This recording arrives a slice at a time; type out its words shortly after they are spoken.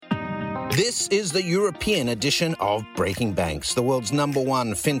This is the European edition of Breaking Banks, the world's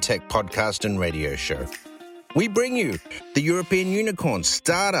 #1 fintech podcast and radio show. We bring you the European unicorns,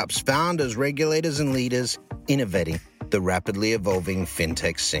 startups, founders, regulators, and leaders innovating the rapidly evolving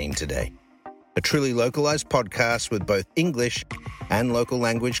fintech scene today. A truly localized podcast with both English and local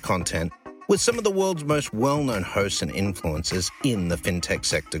language content, with some of the world's most well-known hosts and influencers in the fintech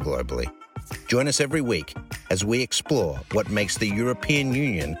sector globally. Join us every week as we explore what makes the European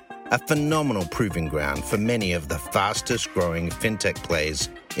Union a phenomenal proving ground for many of the fastest growing fintech players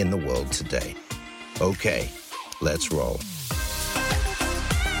in the world today. Okay, let's roll.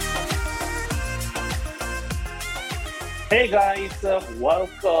 Hey guys,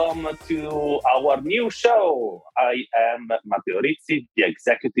 welcome to our new show. I am Matteo Rizzi, the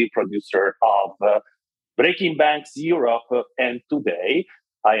executive producer of Breaking Banks Europe, and today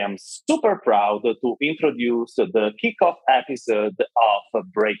I am super proud to introduce the kickoff episode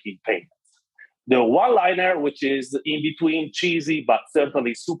of Breaking Payments. The one-liner, which is in between cheesy but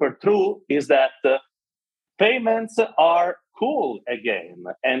certainly super true, is that payments are cool again.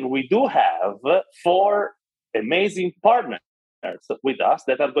 And we do have 4 amazing partners with us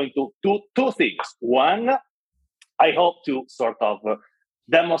that are going to do 2 things. One, I hope to sort of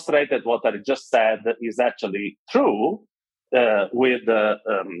demonstrate that what I just said is actually true, with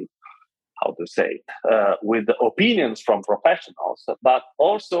with the opinions from professionals, but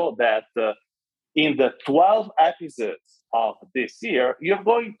also that in the 12 episodes of this year, you're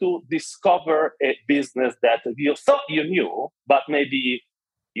going to discover a business that you thought you knew, but maybe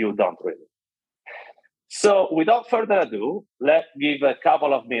you don't really. So without further ado, let's give a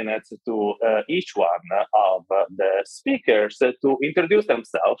couple of minutes to each one of the speakers to introduce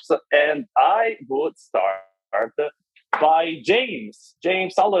themselves. And I would start by James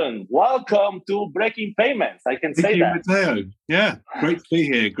Allen. Welcome to Breaking Payments. I can say that. Thank you, Matteo. Yeah, great to be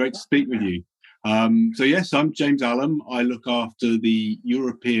here. Great to speak with you. So yes, I'm James Allen. I look after the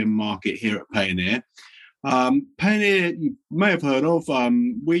European market here at Payoneer. Payoneer, you may have heard of.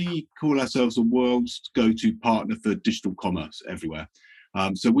 We call ourselves the world's go-to partner for digital commerce everywhere.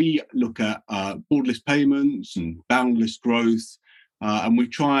 So we look at borderless payments and boundless growth. And we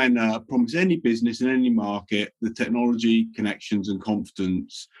try and promise any business in any market the technology, connections, and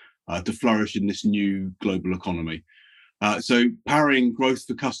confidence to flourish in this new global economy. So powering growth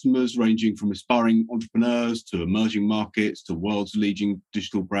for customers ranging from aspiring entrepreneurs to emerging markets to world's leading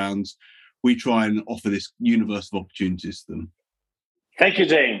digital brands, we try and offer this universe of opportunities to them. Thank you,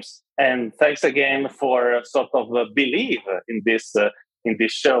 James. And thanks again for sort of believe in this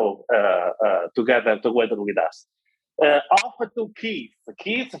show together with us. Off to Keith.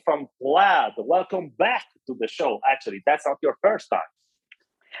 Keith from Plaid. Welcome back to the show. Actually, that's not your first time.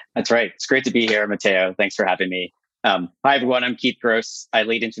 That's right. It's great to be here, Matteo. Thanks for having me. Hi, everyone. I'm Keith Gross. I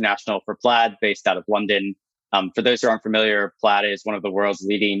lead international for Plaid, based out of London. For those who aren't familiar, Plaid is one of the world's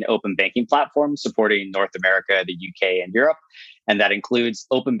leading open banking platforms supporting North America, the UK, and Europe. And that includes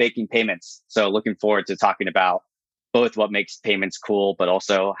open banking payments. So looking forward to talking about both what makes payments cool, but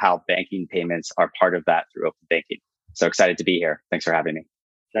also how banking payments are part of that through open banking. So excited to be here. Thanks for having me.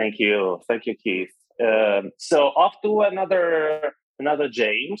 Thank you, Keith. So off to another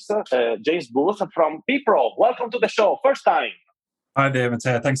James, James Booth from PPRO. Welcome to the show. First time. Hi there,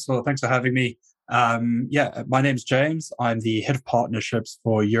 Matteo. Thanks for having me. My name's James. I'm the head of partnerships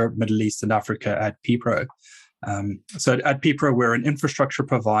for Europe, Middle East, and Africa at PPRO. So at PPRO, we're an infrastructure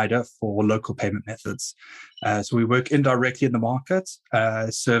provider for local payment methods. So we work indirectly in the market,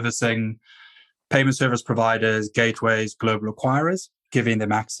 servicing payment service providers, gateways, global acquirers, giving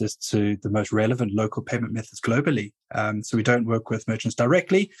them access to the most relevant local payment methods globally. So we don't work with merchants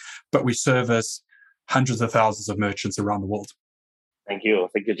directly, but we service hundreds of thousands of merchants around the world. Thank you,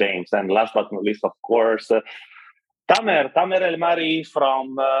 James. And last but not least, of course, Tamer El-Mari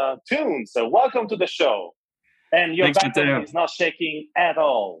from Tunes. So welcome to the show. And your background is not shaking at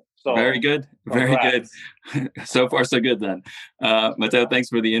all. So very good. So far, so good then. Matteo, thanks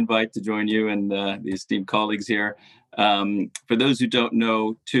for the invite to join you and the esteemed colleagues here. For those who don't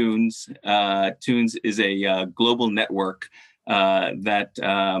know Tunes, Tunes is a global network that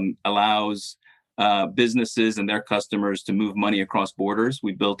allows businesses and their customers to move money across borders.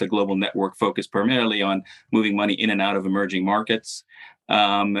 We built a global network focused primarily on moving money in and out of emerging markets.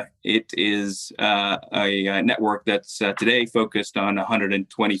 It is a network that's today focused on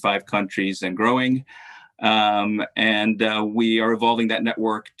 125 countries and growing. And we are evolving that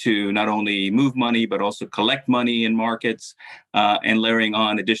network to not only move money, but also collect money in markets and layering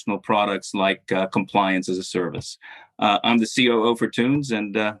on additional products like compliance as a service. I'm the COO for Tunes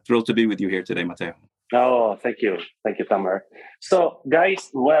and thrilled to be with you here today, Matteo. Oh, thank you. Thank you, Tamer. So, guys,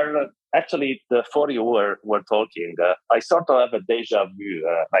 we're actually, before you were talking, I sort of have a deja vu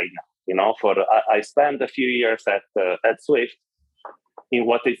right now. I spent a few years at Swift in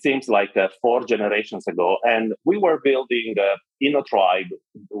what it seems like 4 generations ago, and we were building InnoTribe,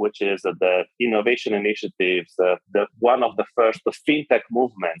 which is the innovation initiatives, one of the first fintech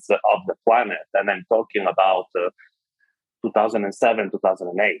movements of the planet, and I'm talking about 2007,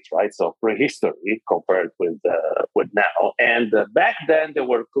 2008, right? So prehistory compared with now. And back then, there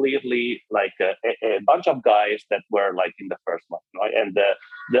were clearly like a bunch of guys that were like in the first line, right? And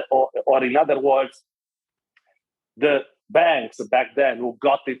or in other words, the banks back then who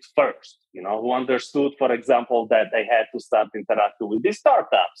got it first, who understood, for example, that they had to start interacting with these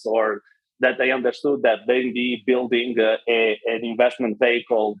startups, or that they understood that maybe building an investment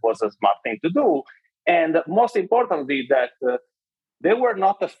vehicle was a smart thing to do. And most importantly, that they were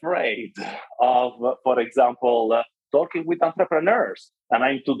not afraid of, for example, talking with entrepreneurs.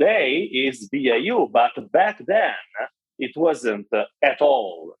 And today is BAU, but back then it wasn't at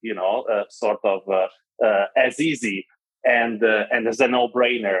all, sort of as easy and as a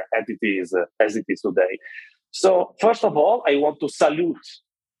no-brainer as it is today. So first of all, I want to salute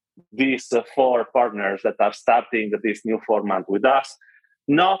these 4 partners that are starting this new format with us.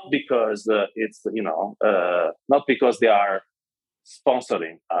 Not because not because they are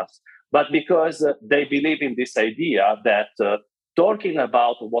sponsoring us, but because they believe in this idea that talking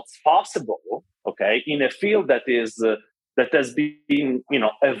about what's possible, okay, in a field that has been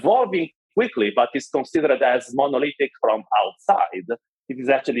evolving quickly, but is considered as monolithic from outside, it is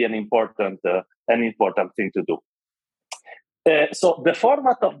actually an important thing to do. So the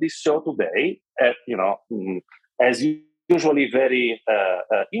format of this show today, as usually very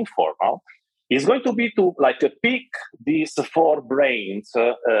informal, is going to be to pick these 4 brains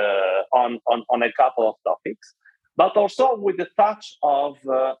on a couple of topics, but also with a touch of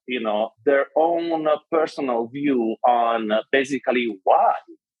their own personal view on basically why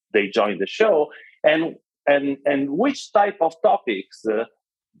they joined the show and which type of topics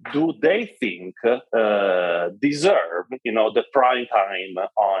do they think deserve the prime time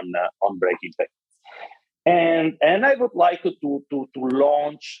on Breaking Banks. And I would like to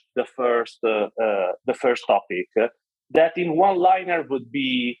launch the first topic that in one-liner would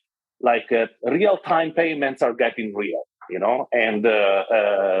be like real-time payments are getting real, and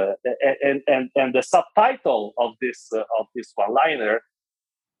the subtitle of this one-liner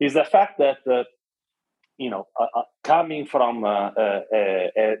is the fact that coming from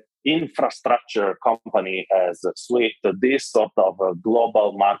an infrastructure company as Swift, this sort of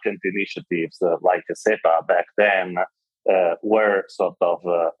global market initiatives like SEPA back then were sort of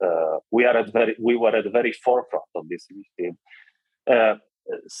we were at the very forefront of this initiative.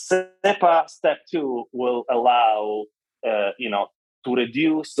 SEPA Step 2 will allow to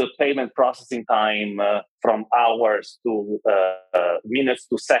reduce the payment processing time from hours to minutes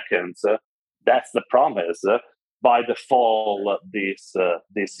to seconds. That's the promise by the fall this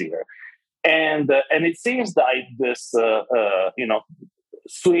year, and it seems like this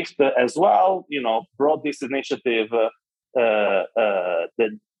Swift as well brought this initiative, the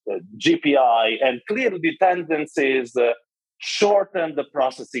GPI, and clearly the tendencies shorten the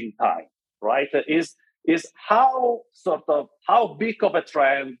processing time. Right? Is how big of a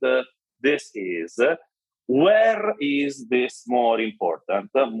trend this is. Where is this more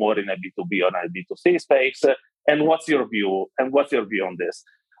important, more in a B2B or a B2C space? And what's your view? And what's your view on this?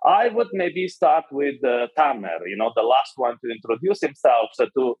 I would maybe start with Tamer, the last one to introduce himself, so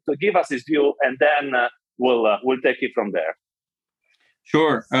to give us his view, and then we'll take it from there.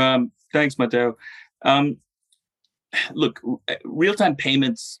 Sure. Thanks, Matteo. Look, real-time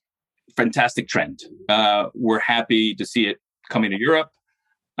payments, fantastic trend. We're happy to see it coming to Europe.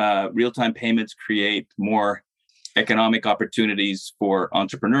 Real-time payments create more economic opportunities for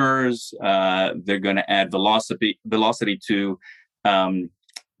entrepreneurs. They're going to add velocity to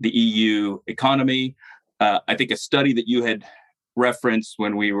the EU economy. I think a study that you had referenced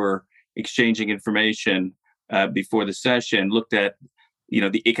when we were exchanging information before the session looked at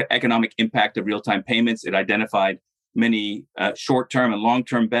the economic impact of real-time payments. It identified many short-term and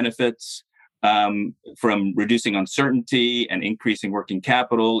long-term benefits. From reducing uncertainty and increasing working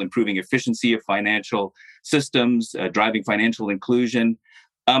capital, improving efficiency of financial systems, driving financial inclusion.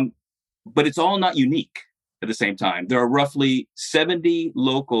 But it's all not unique at the same time. There are roughly 70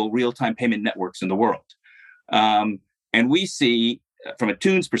 local real-time payment networks in the world. And we see, from a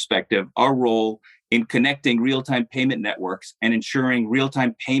Thunes perspective, our role in connecting real-time payment networks and ensuring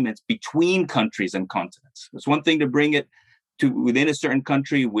real-time payments between countries and continents. It's one thing to bring it to within a certain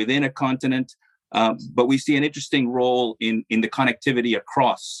country, within a continent, but we see an interesting role in the connectivity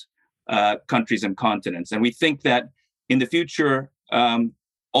across countries and continents. And we think that in the future,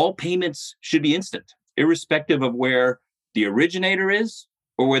 all payments should be instant, irrespective of where the originator is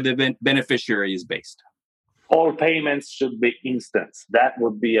or where the beneficiary is based. All payments should be instant. That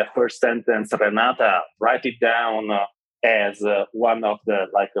would be a first sentence. Renata, write it down as one of the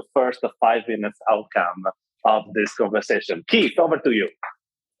first 5 minutes outcome of this conversation. Keith, over to you.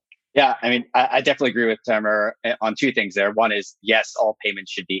 Yeah, I mean, I definitely agree with Tamer on two things there. One is, yes, all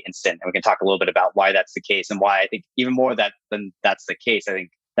payments should be instant. And we can talk a little bit about why that's the case and why I think even more than that's the case. I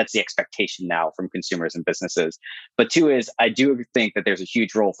think that's the expectation now from consumers and businesses. But two is, I do think that there's a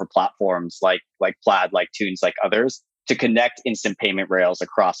huge role for platforms like Plaid, like Thunes, like others, to connect instant payment rails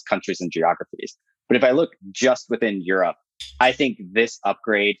across countries and geographies. But if I look just within Europe, I think this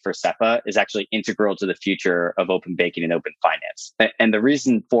upgrade for SEPA is actually integral to the future of open banking and open finance. And the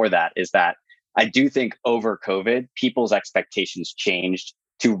reason for that is that I do think over COVID, people's expectations changed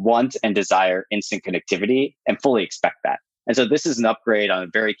to want and desire instant connectivity and fully expect that. And so this is an upgrade on a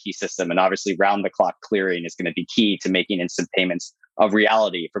very key system. And obviously round the clock clearing is going to be key to making instant payments a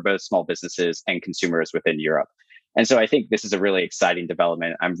reality for both small businesses and consumers within Europe. And so I think this is a really exciting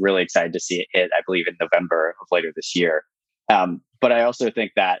development. I'm really excited to see it hit, I believe, in November of later this year. But I also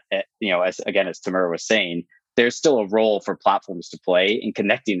think that, as Tamer was saying, there's still a role for platforms to play in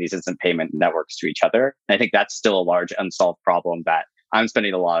connecting these instant payment networks to each other. And I think that's still a large unsolved problem that I'm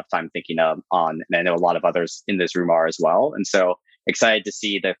spending a lot of time thinking on, and I know a lot of others in this room are as well. And so excited to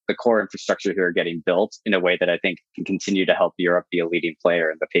see the core infrastructure here getting built in a way that I think can continue to help Europe be a leading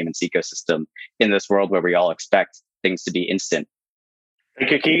player in the payments ecosystem in this world where we all expect things to be instant.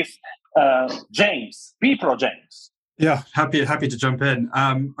 Thank you, Keith. James, Bpro James. Yeah, happy to jump in.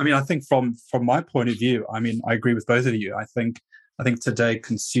 I think from my point of view, I agree with both of you. I think today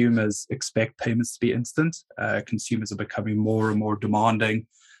consumers expect payments to be instant. Consumers are becoming more and more demanding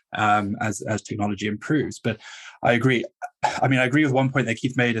as technology improves. But I agree. I agree with one point that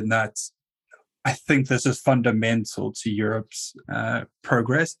Keith made in that I think this is fundamental to Europe's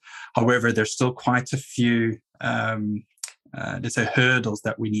progress. However, there's still quite a few hurdles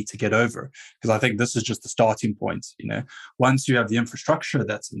that we need to get over, because I think this is just the starting point. Once you have the infrastructure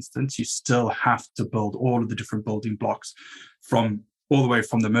that's instant, you still have to build all of the different building blocks all the way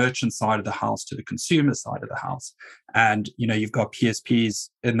from the merchant side of the house to the consumer side of the house. And you've got PSPs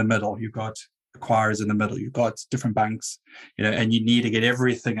in the middle, you've got acquirers in the middle, you've got different banks, and you need to get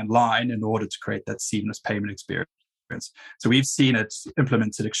everything in line in order to create that seamless payment experience. So we've seen it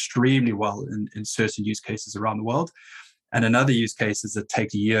implemented extremely well in certain use cases around the world. And another use case is it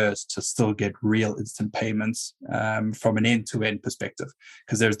takes years to still get real instant payments from an end-to-end perspective,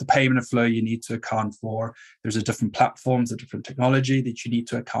 because there's the payment flow you need to account for. There's a different platforms, a different technology that you need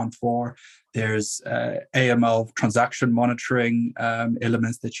to account for. There's AML transaction monitoring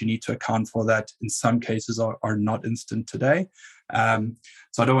elements that you need to account for that in some cases are not instant today.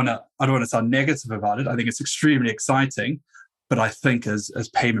 So I don't want to sound negative about it. I think it's extremely exciting. But I think as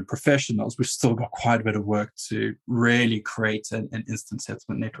payment professionals, we've still got quite a bit of work to really create an instant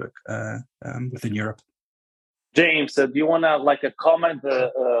settlement network within Europe. James, do you want to comment,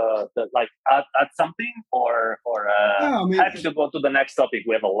 add something, or happy to go to the next topic?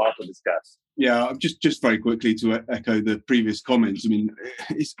 We have a lot to discuss. Yeah, just very quickly to echo the previous comments.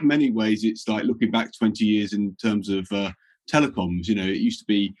 It's in many ways it's like looking back 20 years in terms of telecoms. It used to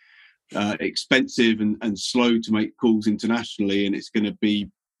be expensive and slow to make calls internationally, and it's going to be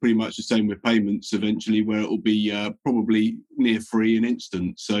pretty much the same with payments eventually, where it will be probably near free and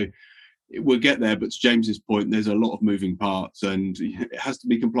instant. So we'll get there, but to James's point, there's a lot of moving parts and it has to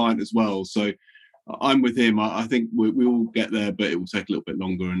be compliant as well. So I'm with him. I think we will get there, but it will take a little bit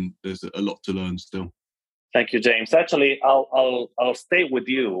longer and there's a lot to learn still. Thank you, James. Actually, I'll stay with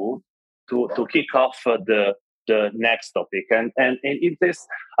you to kick off the next topic, and in this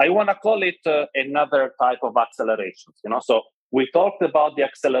I want to call it another type of acceleration. So we talked about the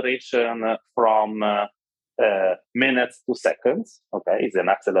acceleration from minutes to seconds. Okay, it's an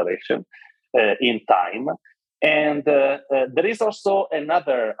acceleration in time, and there is also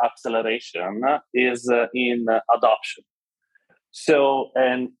another acceleration is in adoption. So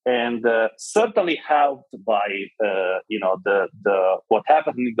and certainly helped by the what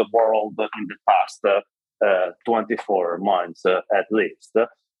happened in the world in the past 24 months at least.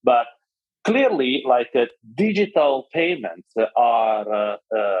 But clearly, digital payments are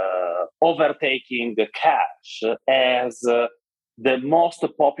overtaking cash as the most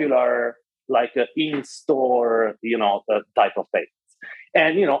popular in-store type of payments.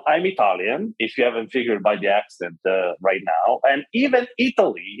 And I'm Italian, if you haven't figured by the accent right now, and even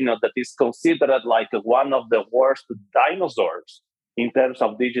Italy, that is considered one of the worst dinosaurs in terms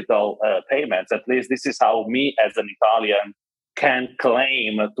of digital payments. At least this is how me as an Italian can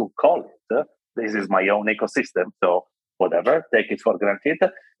claim to call it. This is my own ecosystem, so whatever, take it for granted.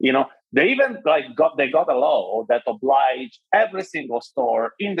 They even got a law that obliged every single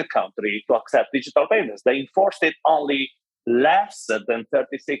store in the country to accept digital payments. They enforced it only less than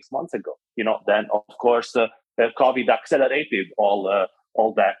 36 months ago. Then of course COVID accelerated all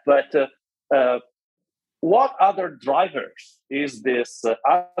that. But what other drivers is this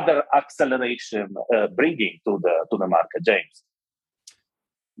other acceleration bringing to the market, James?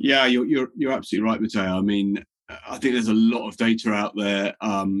 Yeah, you're absolutely right, Matteo. I mean, I think there's a lot of data out there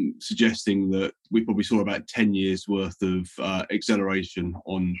suggesting that we probably saw about 10 years worth of acceleration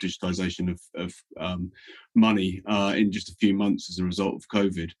on digitization of money in just a few months as a result of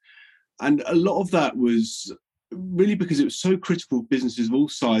COVID. And a lot of that was really because it was so critical for businesses of all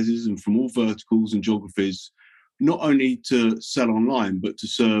sizes and from all verticals and geographies, not only to sell online, but to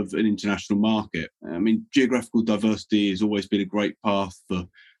serve an international market. I mean, geographical diversity has always been a great path for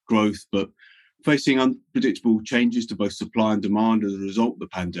growth, but facing unpredictable changes to both supply and demand as a result of the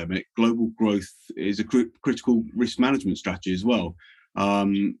pandemic, global growth is a critical risk management strategy as well.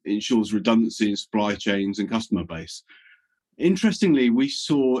 It ensures redundancy in supply chains and customer base. Interestingly, we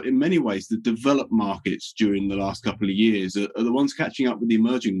saw in many ways the developed markets during the last couple of years are the ones catching up with the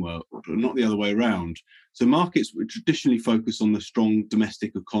emerging world, not the other way around. So markets which traditionally focus on the strong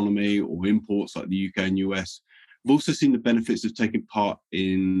domestic economy or imports like the UK and US, we've also seen the benefits of taking part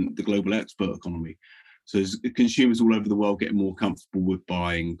in the global export economy. So as consumers all over the world getting more comfortable with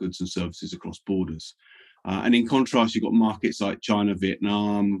buying goods and services across borders. And in contrast, you've got markets like China,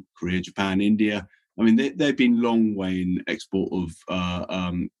 Vietnam, Korea, Japan, India. I mean, they've been long way in export of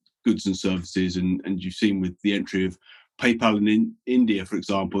goods and services. And you've seen with the entry of PayPal in India, for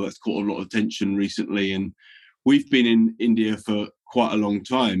example, that's caught a lot of attention recently. And we've been in India for quite a long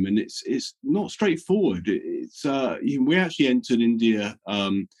time, and it's not straightforward. We actually entered India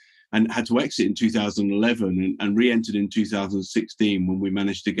and had to exit in 2011 and re-entered in 2016 when we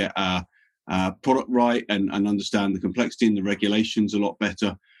managed to get our product right and understand the complexity and the regulations a lot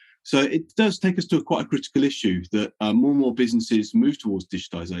better. So it does take us to quite a critical issue that more and more businesses move towards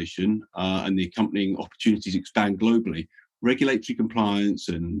digitization and the accompanying opportunities expand globally. Regulatory compliance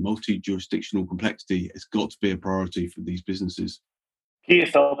and multi-jurisdictional complexity has got to be a priority for these businesses.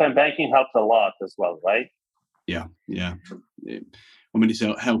 Keith, open banking helps a lot as well, right? Yeah. I mean, it's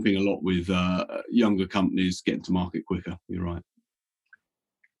helping a lot with younger companies getting to market quicker. You're right.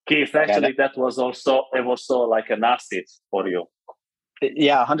 Keith, actually, that was also like an asset for you.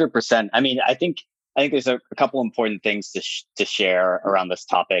 Yeah, 100%. I mean, I think there's a couple important things to share around this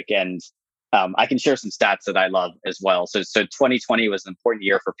topic, and I can share some stats that I love as well. So 2020 was an important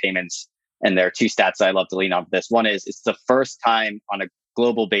year for payments, and there are two stats I love to lean on for this. One is it's the first time on a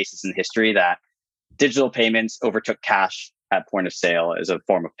global basis in history that digital payments overtook cash at point of sale as a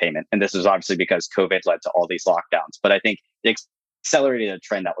form of payment, and this is obviously because COVID led to all these lockdowns. But I think it accelerated a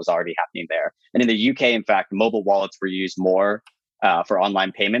trend that was already happening there. And in the UK, in fact, mobile wallets were used more for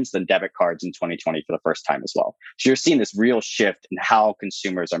online payments than debit cards in 2020 for the first time as well. So you're seeing this real shift in how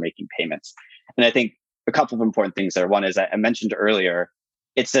consumers are making payments. And I think a couple of important things there. One is I mentioned earlier,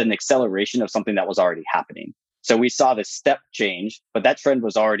 it's an acceleration of something that was already happening. So we saw this step change, but that trend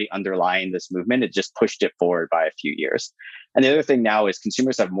was already underlying this movement. It just pushed it forward by a few years. And the other thing now is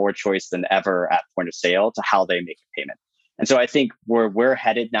consumers have more choice than ever at point of sale to how they make a payment. And so I think where we're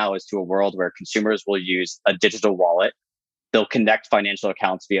headed now is to a world where consumers will use a digital wallet. They'll connect financial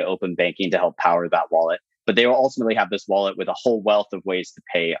accounts via open banking to help power that wallet. But they will ultimately have this wallet with a whole wealth of ways to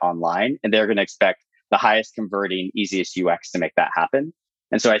pay online. And they're going to expect the highest converting, easiest UX to make that happen.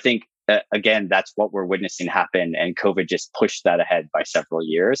 And so I think, again, that's what we're witnessing happen. And COVID just pushed that ahead by several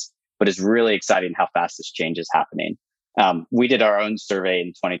years. But it's really exciting how fast this change is happening. We did our own survey in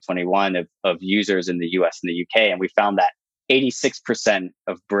 2021 of users in the US and the UK, and we found that 86%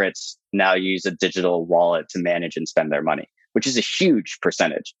 of Brits now use a digital wallet to manage and spend their money, which is a huge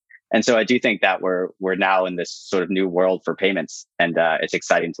percentage. And so I do think that we're now in this sort of new world for payments, and it's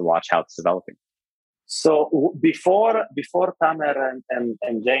exciting to watch how it's developing. So before Tamer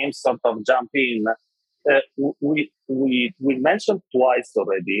and James sort of jump in, we mentioned twice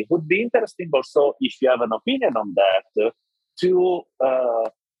already. It would be interesting also if you have an opinion on that to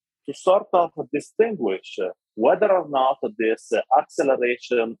sort of distinguish whether or not this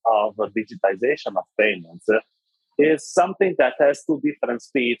acceleration of digitization of payments is something that has two different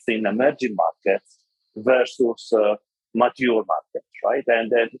speeds in emerging markets versus mature markets, right?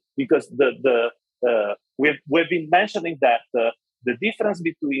 And then because we've been mentioning that the difference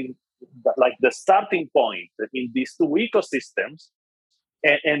between the starting point in these two ecosystems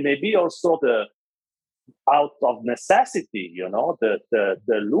and maybe also out of necessity, the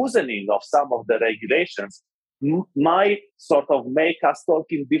loosening of some of the regulations might sort of make us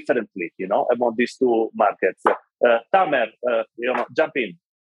talking differently, among these two markets. Tamer, jump in.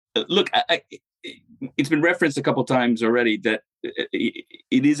 Look, it's been referenced a couple of times already that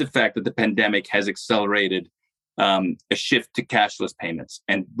it is a fact that the pandemic has accelerated a shift to cashless payments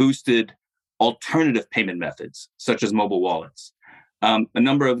and boosted alternative payment methods, such as mobile wallets. A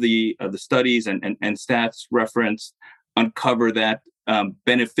number of the studies and stats referenced uncover that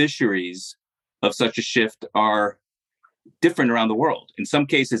beneficiaries of such a shift are different around the world. In some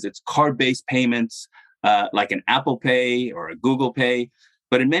cases, it's card-based payments like an Apple Pay or a Google Pay.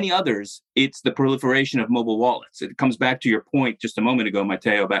 But in many others, it's the proliferation of mobile wallets. It comes back to your point just a moment ago,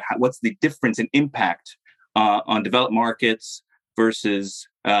 Matteo, about what's the difference in impact on developed markets versus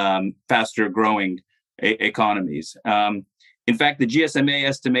faster growing economies. In fact, the GSMA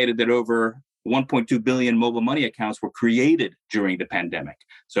estimated that over 1.2 billion mobile money accounts were created during the pandemic.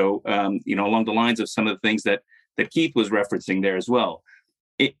 So, along the lines of some of the things that Keith was referencing there as well.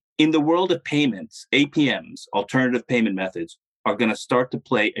 In the world of payments, APMs, alternative payment methods, are going to start to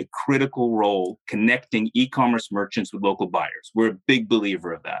play a critical role connecting e-commerce merchants with local buyers. We're a big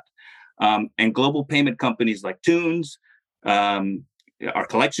believer of that. And global payment companies like Thunes, our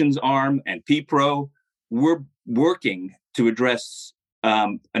collections arm, and PPRO, we're working to address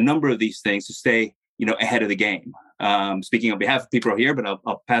a number of these things to stay, ahead of the game. Speaking on behalf of PPRO here, but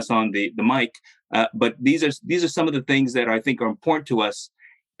I'll pass on the mic. But these are some of the things that I think are important to us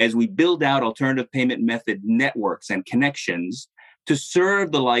as we build out alternative payment method networks and connections to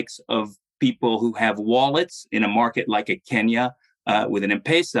serve the likes of people who have wallets in a market like a Kenya with an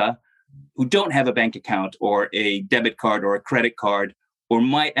M-Pesa, who don't have a bank account or a debit card or a credit card, or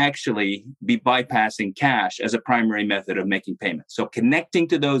might actually be bypassing cash as a primary method of making payments. So connecting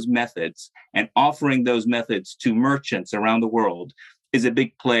to those methods and offering those methods to merchants around the world is a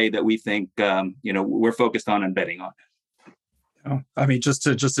big play that we think we're focused on and betting on. I mean, just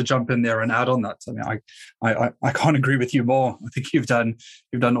to jump in there and add on that, I can't agree with you more. I think you've done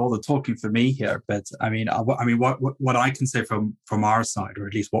all the talking for me here. But what I can say from our side, or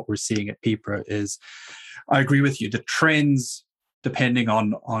at least what we're seeing at PPRO, is I agree with you. The trends, depending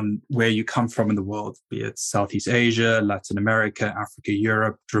on where you come from in the world, be it Southeast Asia, Latin America, Africa,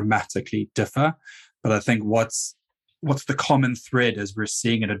 Europe, dramatically differ. But I think what's the common thread is we're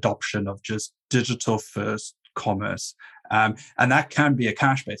seeing an adoption of just digital first commerce. And that can be a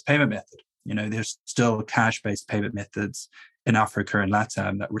cash-based payment method. There's still cash-based payment methods in Africa and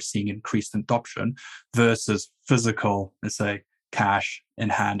LATAM that we're seeing increased adoption versus physical, let's say, cash in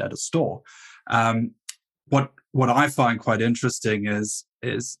hand at a store. What I find quite interesting is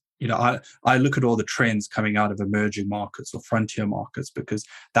I look at all the trends coming out of emerging markets or frontier markets, because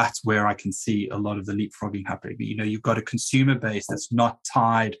that's where I can see a lot of the leapfrogging happening. You've got a consumer base that's not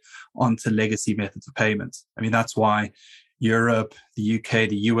tied onto legacy methods of payments. I mean, that's why Europe, the UK,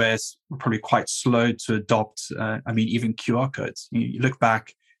 the US were probably quite slow to adopt, even QR codes. You look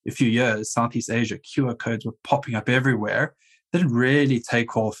back a few years, Southeast Asia, QR codes were popping up everywhere. They didn't really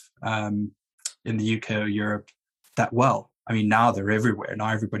take off in the UK or Europe that well. I mean, now they're everywhere. Now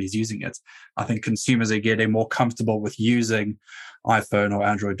everybody's using it. I think consumers are getting more comfortable with using iPhone or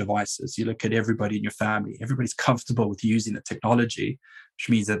Android devices. You look at everybody in your family, everybody's comfortable with using the technology, which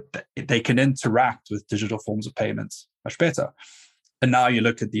means that they can interact with digital forms of payments much better. And now you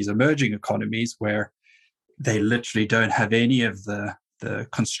look at these emerging economies where they literally don't have any of the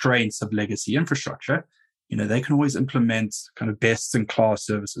constraints of legacy infrastructure. They can always implement kind of best-in-class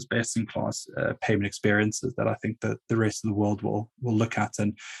services, best-in-class payment experiences that I think that the rest of the world will look at,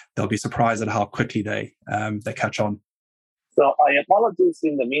 and they'll be surprised at how quickly they catch on. So I apologize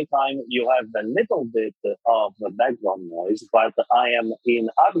in the meantime, you have a little bit of background noise, but I am in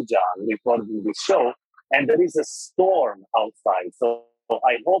Abidjan recording this show, and there is a storm outside. So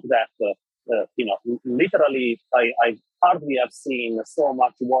I hope that, literally, I hardly have seen so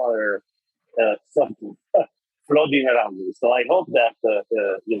much water floating around me. So I hope that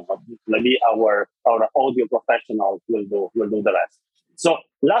maybe our audio professionals will do the rest. So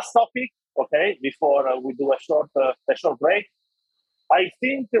last topic, okay, before we do a short break. I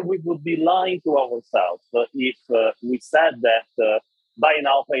think we would be lying to ourselves if we said that buy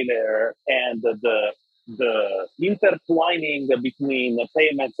now, pay later, and the intertwining between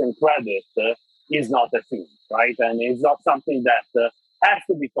payments and credit is not a thing, right? And it's not something that has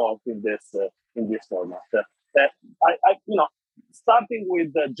to be talked in this format. Starting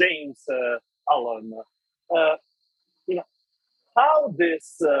with James Allen, how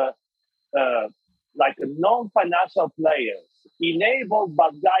this like non-financial players enabled by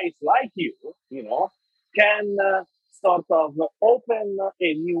guys like you, can sort of open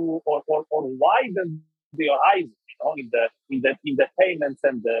a new or widen the horizon, in the payments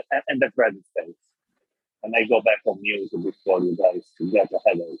and the credit space. And I go back on mute before you guys get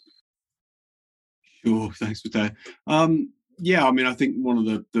ahead of it. Sure, thanks, Matteo. I think one of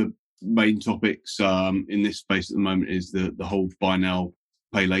the main topics in this space at the moment is the whole buy now,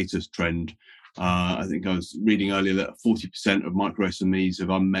 pay later trend. I think I was reading earlier that 40% of micro SMEs have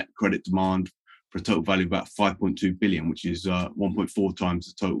unmet credit demand for a total value of about 5.2 billion, which is 1.4 times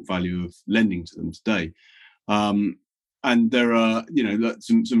the total value of lending to them today. And there are,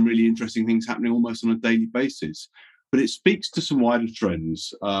 some really interesting things happening almost on a daily basis. But it speaks to some wider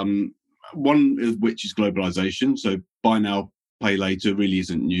trends. One of which is globalization. So buy now, pay later really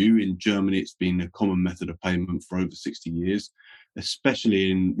isn't new. In Germany, it's been a common method of payment for over 60 years, especially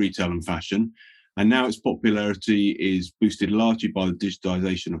in retail and fashion. And now its popularity is boosted largely by the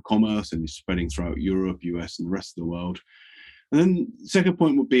digitization of commerce and is spreading throughout Europe, US, and the rest of the world. And then the second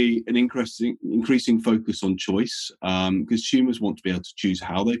point would be an increasing focus on choice. Consumers want to be able to choose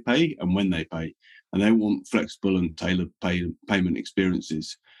how they pay and when they pay, and they want flexible and tailored payment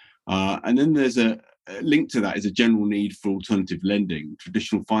experiences. And then there's a link to that is a general need for alternative lending.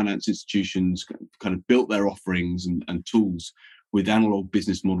 Traditional finance institutions kind of built their offerings and tools with analog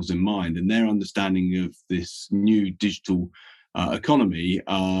business models in mind, and their understanding of this new digital economy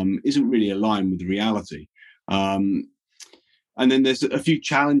isn't really aligned with the reality. And then there's a few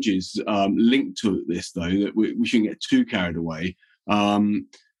challenges linked to this, though, that we shouldn't get too carried away.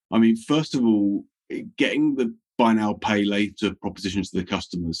 First of all, getting the buy now, pay later propositions to the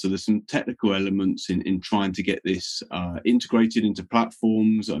customers. So there's some technical elements in trying to get this integrated into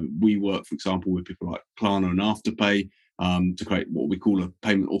platforms. We work, for example, with people like Klarna and Afterpay to create what we call a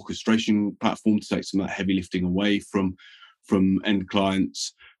payment orchestration platform to take some of that heavy lifting away from end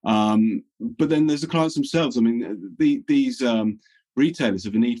clients. But then there's the clients themselves. These retailers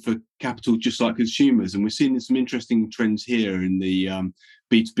have a need for capital just like consumers, and we're seeing some interesting trends here in the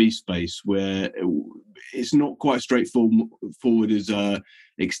B2B space where it's not quite straightforward as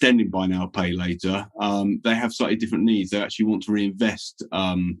extending buy now, pay later. They have slightly different needs. They actually want to reinvest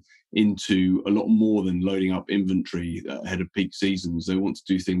into a lot more than loading up inventory ahead of peak seasons. They want to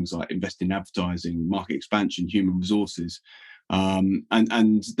do things like invest in advertising, market expansion, human resources.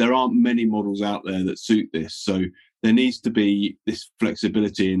 And there aren't many models out there that suit this. So there needs to be this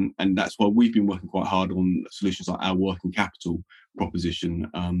flexibility. And that's why we've been working quite hard on solutions like our working capital proposition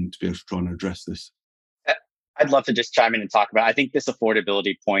to be able to try and address this. I'd love to just chime in and talk about, I think this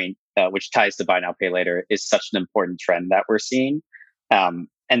affordability point, which ties to buy now, pay later, is such an important trend that we're seeing.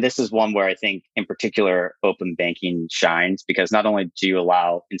 And this is one where I think in particular, open banking shines because not only do you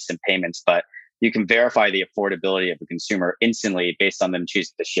allow instant payments, but you can verify the affordability of a consumer instantly based on them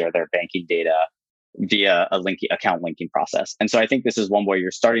choosing to share their banking data via a account linking process. And so I think this is one where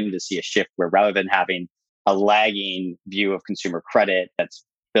you're starting to see a shift where rather than having a lagging view of consumer credit that's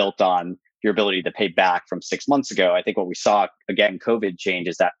built on your ability to pay back from 6 months ago, I think what we saw, again, COVID change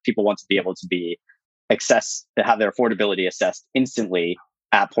is that people want to be able to have their affordability assessed instantly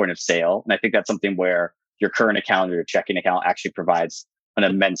at point of sale. And I think that's something where your current account or your checking account actually provides an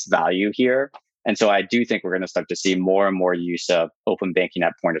immense value here. And so I do think we're going to start to see more and more use of open banking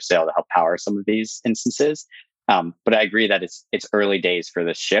at point of sale to help power some of these instances. But I agree that it's early days for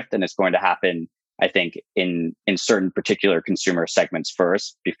this shift, and it's going to happen, I think, in certain particular consumer segments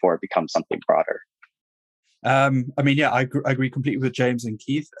first before it becomes something broader. I agree completely with James and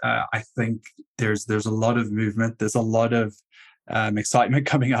Keith. I think there's a lot of movement. There's a lot of excitement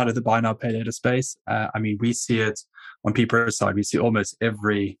coming out of the buy now, pay later space. We see it on PPRO's side. We see almost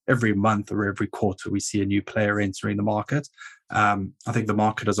every month or every quarter, we see a new player entering the market. I think the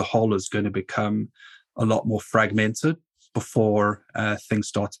market as a whole is going to become a lot more fragmented before things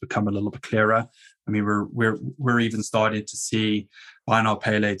start to become a little bit clearer. We're even starting to see buy now,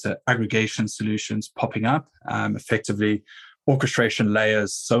 pay later aggregation solutions popping up, effectively orchestration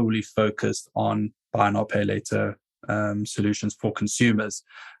layers solely focused on buy now, pay later solutions for consumers.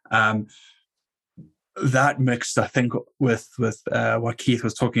 That mixed, I think, with what Keith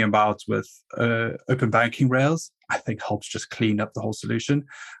was talking about with open banking rails, I think helps just clean up the whole solution.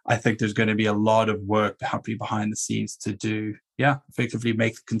 I think there's going to be a lot of work happening behind the scenes to do, effectively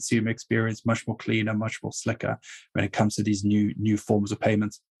make the consumer experience much more cleaner, much more slicker when it comes to these new forms of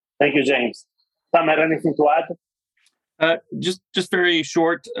payments. Thank you, James. Sam, anything to add? Just very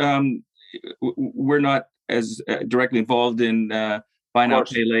short. We're not as directly involved in buy now,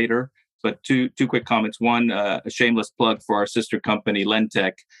 pay later. But two quick comments. One, a shameless plug for our sister company,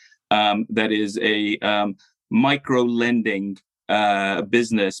 Lendtech, that is a micro lending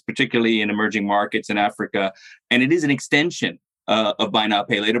business, particularly in emerging markets in Africa. And it is an extension of buy now,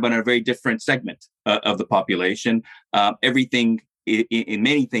 pay later, but in a very different segment of the population. Everything in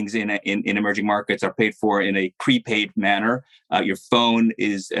many things in emerging markets are paid for in a prepaid manner. Your phone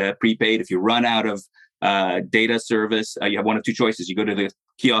is prepaid. If you run out of data service, you have one of two choices. You go to the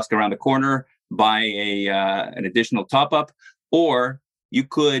kiosk around the corner, buy an additional top up, or you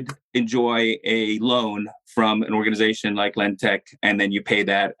could enjoy a loan from an organization like Lendtech, and then you pay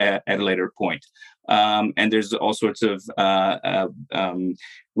that at a later point. And there's all sorts of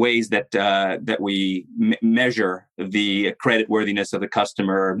ways that we measure the credit worthiness of the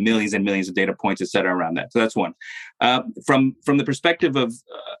customer, millions and millions of data points, et cetera, around that. So that's one. From the perspective of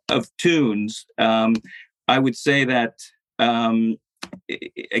Thunes, I would say that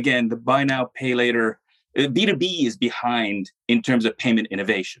again, the buy now, pay later, B2B is behind in terms of payment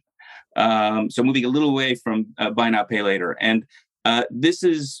innovation. So moving a little away from buy now, pay later. And this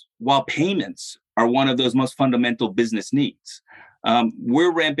is while payments are one of those most fundamental business needs.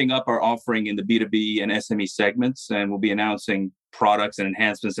 We're ramping up our offering in the B2B and SME segments, and we'll be announcing products and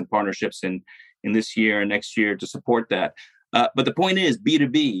enhancements and partnerships in this year and next year to support that. But the point is,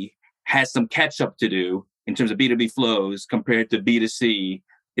 B2B has some catch up to do in terms of B2B flows compared to B2C,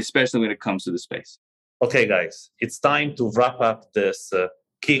 especially when it comes to the space. Okay, guys, it's time to wrap up this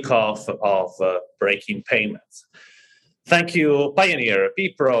kickoff of Breaking Payments. Thank you, Pioneer,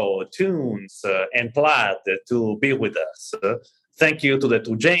 PPRO, Thunes, and Plaid to be with us. Thank you to the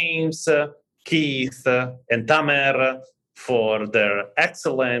two James, Keith, and Tamer for their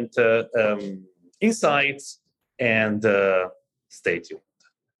excellent insights, and stay tuned.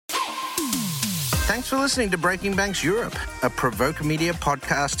 Thanks for listening to Breaking Banks Europe, a Provoke Media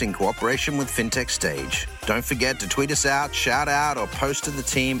podcast in cooperation with FinTech Stage. Don't forget to tweet us out, shout out, or post to the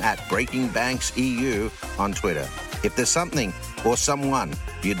team at Breaking Banks EU on Twitter. If there's something or someone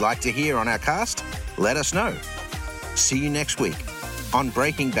you'd like to hear on our cast, let us know. See you next week on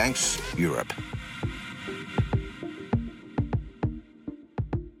Breaking Banks Europe.